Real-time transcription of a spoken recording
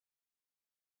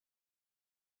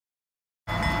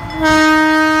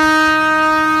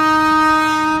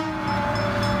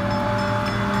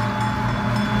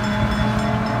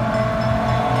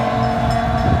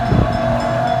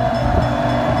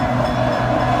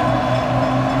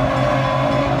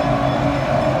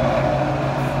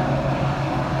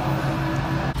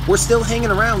We're still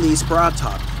hanging around the East Broad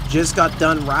Top. Just got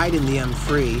done riding the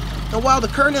M3, and while the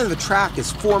current end of the track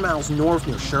is 4 miles north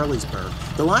near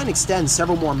Shirleysburg, the line extends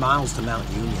several more miles to Mount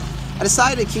Union. I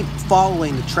decided to keep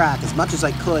following the track as much as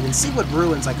I could and see what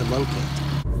ruins I could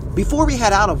locate. Before we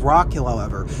head out of Rock Hill,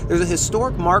 however, there's a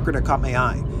historic marker that caught my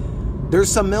eye.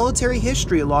 There's some military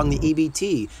history along the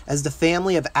EBT, as the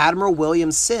family of Admiral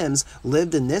William Sims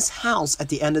lived in this house at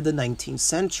the end of the 19th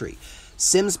century.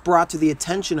 Sims brought to the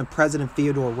attention of President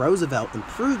Theodore Roosevelt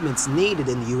improvements needed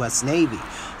in the U.S. Navy,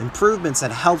 improvements that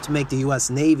helped make the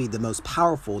U.S. Navy the most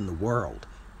powerful in the world.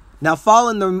 Now,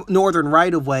 following the northern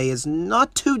right-of-way is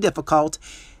not too difficult,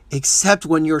 except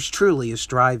when yours truly is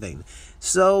driving.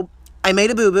 So, I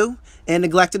made a boo-boo and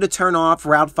neglected to turn off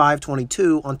Route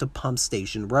 522 onto Pump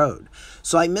Station Road.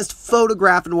 So I missed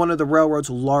photographing one of the railroad's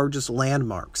largest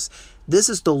landmarks. This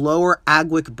is the lower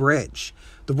Aughwick Bridge.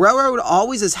 The railroad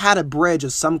always has had a bridge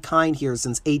of some kind here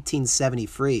since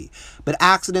 1873, but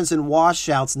accidents and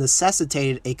washouts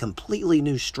necessitated a completely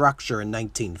new structure in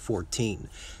 1914.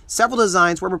 Several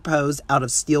designs were proposed out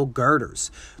of steel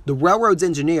girders. The railroad's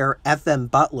engineer, F.M.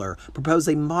 Butler, proposed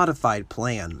a modified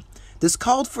plan. This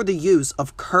called for the use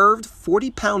of curved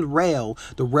 40-pound rail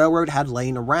the railroad had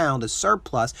laying around as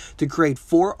surplus to create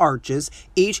 4 arches,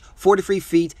 each 43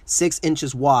 feet 6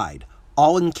 inches wide,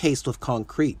 all encased with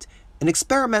concrete. An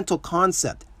experimental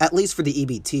concept, at least for the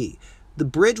EBT. The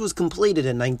bridge was completed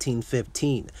in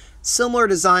 1915. Similar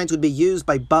designs would be used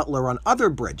by Butler on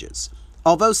other bridges.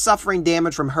 Although suffering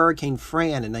damage from Hurricane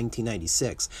Fran in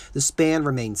 1996, the span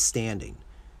remained standing.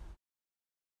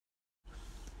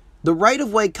 The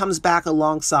right-of-way comes back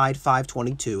alongside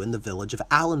 522 in the village of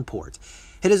Allenport.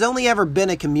 It has only ever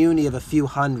been a community of a few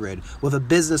hundred, with a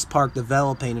business park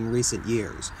developing in recent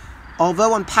years.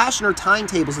 Although on passenger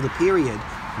timetables of the period,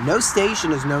 no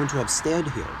station is known to have stood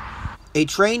here. A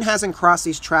train hasn't crossed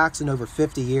these tracks in over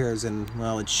 50 years, and,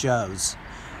 well, it shows.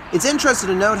 It's interesting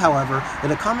to note, however,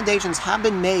 that accommodations have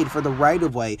been made for the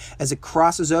right-of-way as it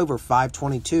crosses over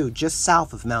 522 just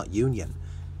south of Mount Union.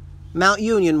 Mount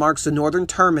Union marks the northern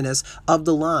terminus of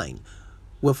the line,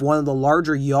 with one of the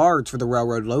larger yards for the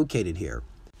railroad located here.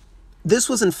 This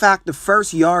was in fact the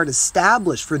first yard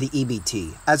established for the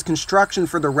EBT, as construction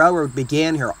for the railroad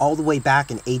began here all the way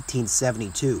back in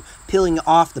 1872, peeling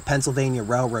off the Pennsylvania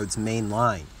Railroad's main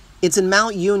line. It's in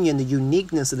Mount Union the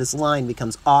uniqueness of this line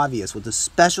becomes obvious with the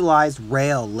specialized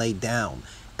rail laid down.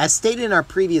 As stated in our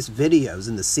previous videos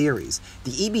in the series,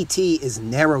 the EBT is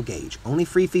narrow gauge, only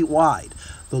 3 feet wide.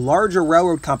 The larger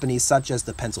railroad companies such as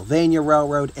the Pennsylvania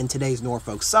Railroad and today's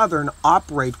Norfolk Southern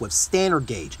operate with standard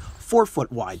gauge,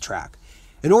 4-foot wide track.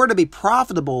 In order to be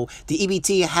profitable, the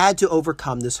EBT had to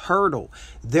overcome this hurdle.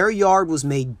 Their yard was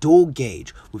made dual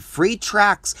gauge, with 3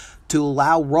 tracks to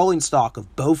allow rolling stock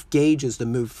of both gauges to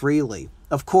move freely.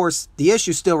 Of course, the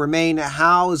issue still remained,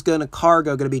 how is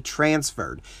cargo going to be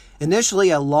transferred? Initially,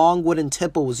 a long wooden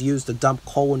tipple was used to dump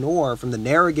coal and ore from the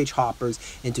narrow gauge hoppers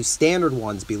into standard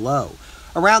ones below.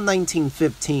 Around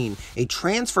 1915, a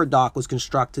transfer dock was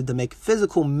constructed to make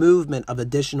physical movement of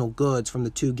additional goods from the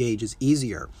 2 gauges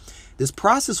easier. This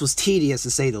process was tedious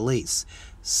to say the least.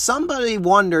 Somebody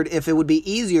wondered if it would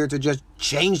be easier to just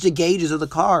change the gauges of the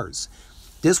cars.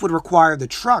 This would require the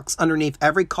trucks underneath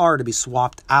every car to be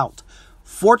swapped out.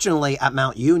 Fortunately, at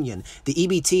Mount Union, the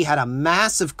EBT had a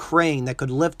massive crane that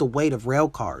could lift the weight of rail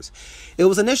cars. It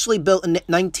was initially built in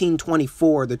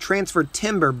 1924, the transferred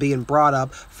timber being brought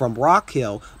up from Rock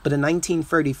Hill, but in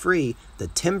 1933, the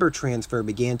timber transfer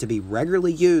began to be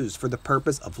regularly used for the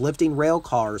purpose of lifting rail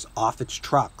cars off its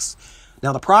trucks.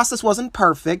 Now, the process wasn't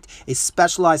perfect. A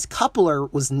specialized coupler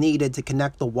was needed to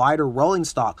connect the wider rolling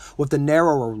stock with the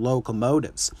narrower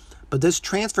locomotives. But this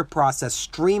transfer process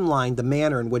streamlined the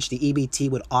manner in which the EBT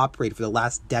would operate for the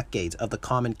last decades of the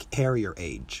common carrier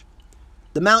age.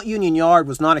 The Mount Union Yard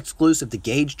was not exclusive to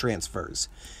gauge transfers.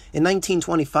 In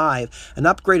 1925, an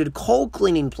upgraded coal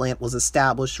cleaning plant was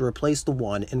established to replace the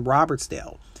one in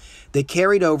Robertsdale. They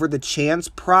carried over the Chance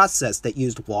process that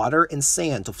used water and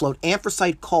sand to float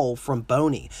anthracite coal from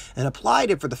Boney and applied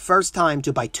it for the first time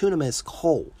to bituminous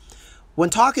coal. When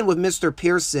talking with Mr.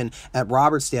 Pearson at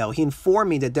Robertsdale, he informed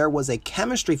me that there was a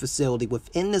chemistry facility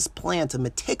within this plant to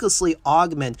meticulously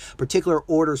augment particular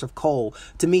orders of coal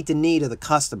to meet the need of the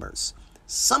customers.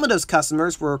 Some of those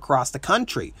customers were across the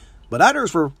country, but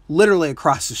others were literally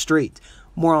across the street.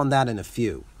 More on that in a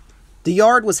few. The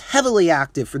yard was heavily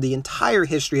active for the entire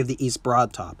history of the East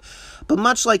Broad Top, but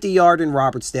much like the yard in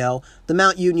Robertsdale, the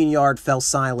Mount Union Yard fell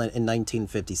silent in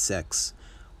 1956.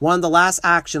 One of the last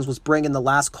actions was bringing the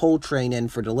last coal train in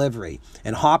for delivery,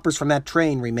 and hoppers from that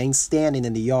train remain standing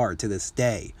in the yard to this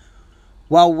day.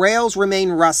 While rails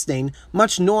remain rusting,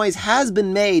 much noise has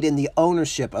been made in the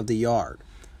ownership of the yard.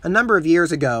 A number of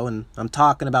years ago, and I'm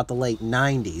talking about the late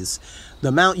 90s,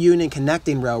 the Mount Union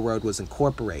Connecting Railroad was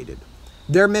incorporated.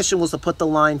 Their mission was to put the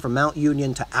line from Mount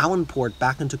Union to Allenport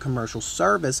back into commercial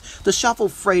service to shuffle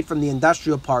freight from the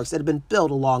industrial parks that had been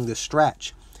built along this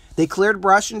stretch. They cleared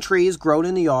brush and trees grown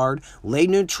in the yard, laid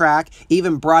new track,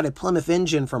 even brought a Plymouth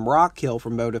engine from Rock Hill for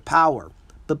motive power.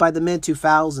 But by the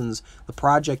mid-2000s, the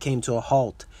project came to a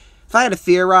halt. If I had to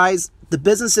theorize, the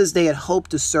businesses they had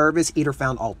hoped to service either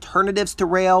found alternatives to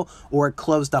rail or had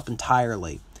closed up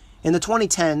entirely. In the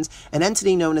 2010s, an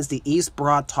entity known as the East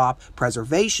Broad Top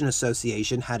Preservation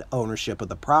Association had ownership of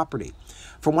the property.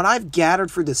 From what I've gathered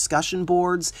through discussion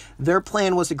boards, their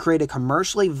plan was to create a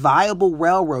commercially viable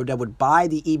railroad that would buy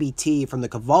the EBT from the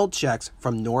Kowalczyks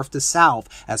from north to south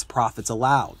as profits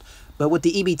allowed. But with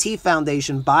the EBT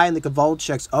Foundation buying the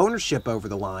Kowalczyks' ownership over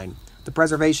the line, the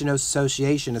Preservation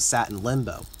Association has sat in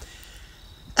limbo.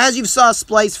 As you saw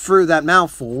spliced through that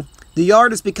mouthful, the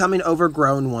yard is becoming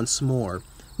overgrown once more.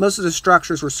 Most of the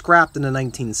structures were scrapped in the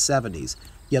 1970s,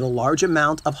 yet a large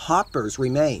amount of hoppers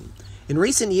remain. In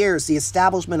recent years, the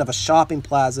establishment of a shopping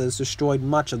plaza has destroyed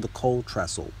much of the coal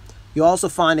trestle. You'll also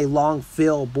find a long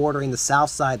fill bordering the south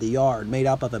side of the yard made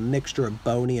up of a mixture of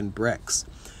bony and bricks.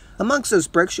 Amongst those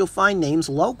bricks, you'll find names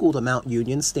local to Mount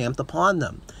Union stamped upon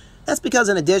them. That's because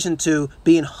in addition to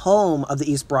being home of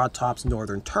the East Broad Top's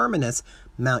northern terminus,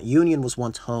 Mount Union was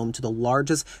once home to the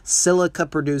largest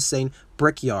silica-producing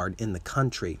brickyard in the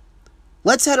country.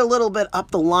 Let's head a little bit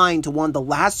up the line to one of the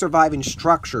last surviving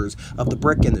structures of the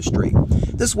brick industry.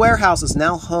 This warehouse is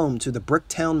now home to the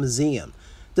Bricktown Museum.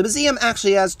 The museum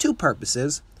actually has two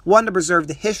purposes, one to preserve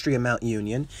the history of Mount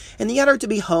Union, and the other to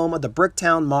be home of the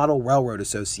Bricktown Model Railroad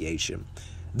Association.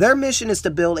 Their mission is to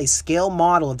build a scale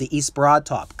model of the East Broad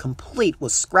Top, complete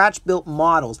with scratch-built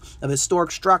models of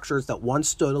historic structures that once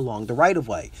stood along the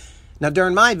right-of-way. Now,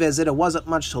 during my visit, it wasn't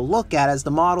much to look at as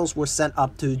the models were sent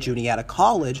up to Juniata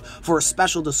College for a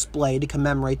special display to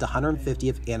commemorate the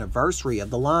 150th anniversary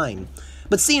of the line.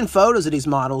 But seeing photos of these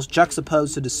models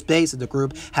juxtaposed to the space that the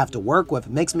group have to work with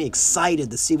makes me excited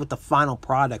to see what the final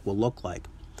product will look like.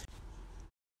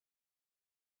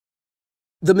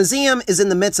 The museum is in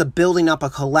the midst of building up a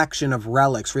collection of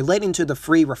relics relating to the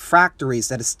three refractories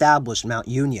that established Mount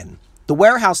Union. The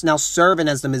warehouse now serving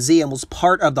as the museum was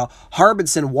part of the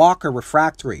Harbison Walker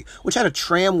Refractory, which had a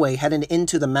tramway heading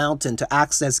into the mountain to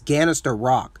access Ganister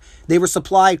Rock. They were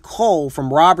supplied coal from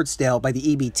Robertsdale by the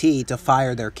EBT to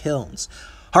fire their kilns.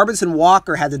 Harbison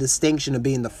Walker had the distinction of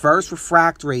being the first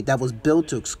refractory that was built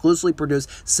to exclusively produce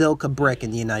silica brick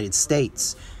in the United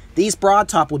States. The East Broad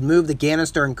Top would move the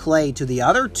Ganister and clay to the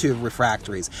other two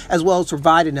refractories, as well as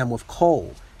providing them with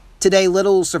coal. Today,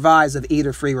 little survives of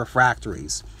either three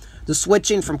refractories. The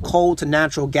switching from coal to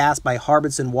natural gas by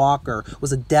Harbison Walker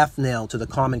was a death knell to the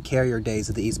common carrier days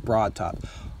of the East Broad Top.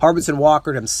 Harbison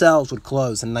Walker themselves would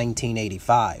close in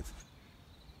 1985.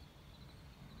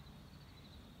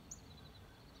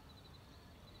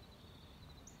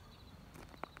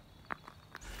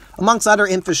 Amongst other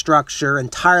infrastructure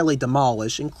entirely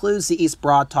demolished includes the East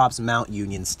Broad Top's Mount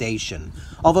Union Station.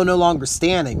 Although no longer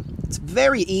standing, it's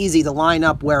very easy to line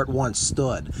up where it once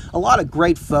stood. A lot of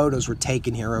great photos were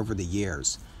taken here over the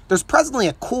years. There's presently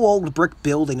a cool old brick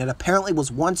building that apparently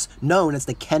was once known as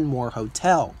the Kenmore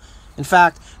Hotel. In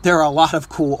fact, there are a lot of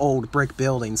cool old brick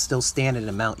buildings still standing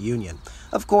in Mount Union.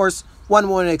 Of course, one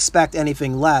wouldn't expect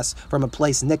anything less from a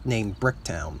place nicknamed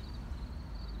Bricktown.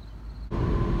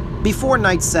 Before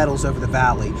night settles over the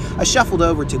valley, I shuffled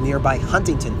over to nearby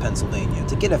Huntington, Pennsylvania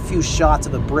to get a few shots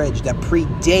of a bridge that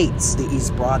predates the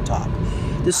East Broad Top.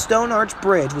 The Stone Arch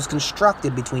Bridge was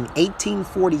constructed between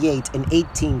 1848 and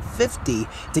 1850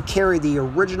 to carry the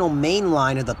original main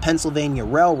line of the Pennsylvania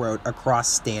Railroad across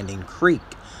Standing Creek.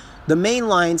 The main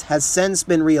line has since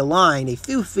been realigned a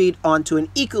few feet onto an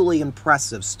equally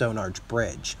impressive Stone Arch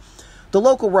Bridge. The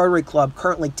local Rotary Club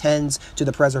currently tends to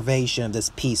the preservation of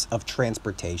this piece of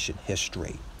transportation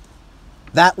history.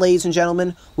 That, ladies and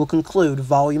gentlemen, will conclude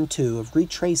Volume 2 of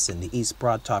Retracing the East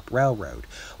Broad Top Railroad.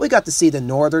 We got to see the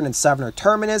northern and southern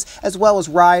terminus, as well as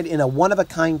ride in a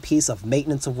one-of-a-kind piece of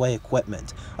maintenance-of-way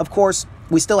equipment. Of course,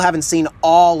 we still haven't seen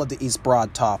all of the East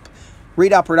Broad Top.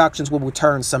 Readout Productions will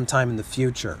return sometime in the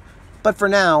future. But for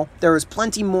now, there is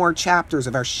plenty more chapters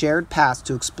of our shared past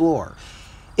to explore.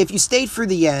 If you stayed through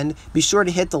the end, be sure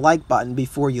to hit the like button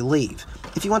before you leave.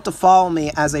 If you want to follow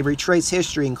me as I retrace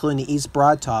history, including the East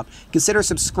Broad Top, consider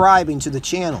subscribing to the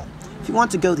channel. If you want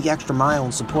to go the extra mile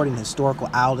in supporting historical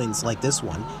outings like this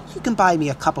one, you can buy me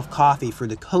a cup of coffee through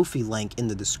the Ko-fi link in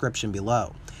the description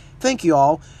below. Thank you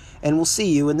all, and we'll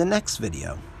see you in the next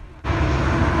video.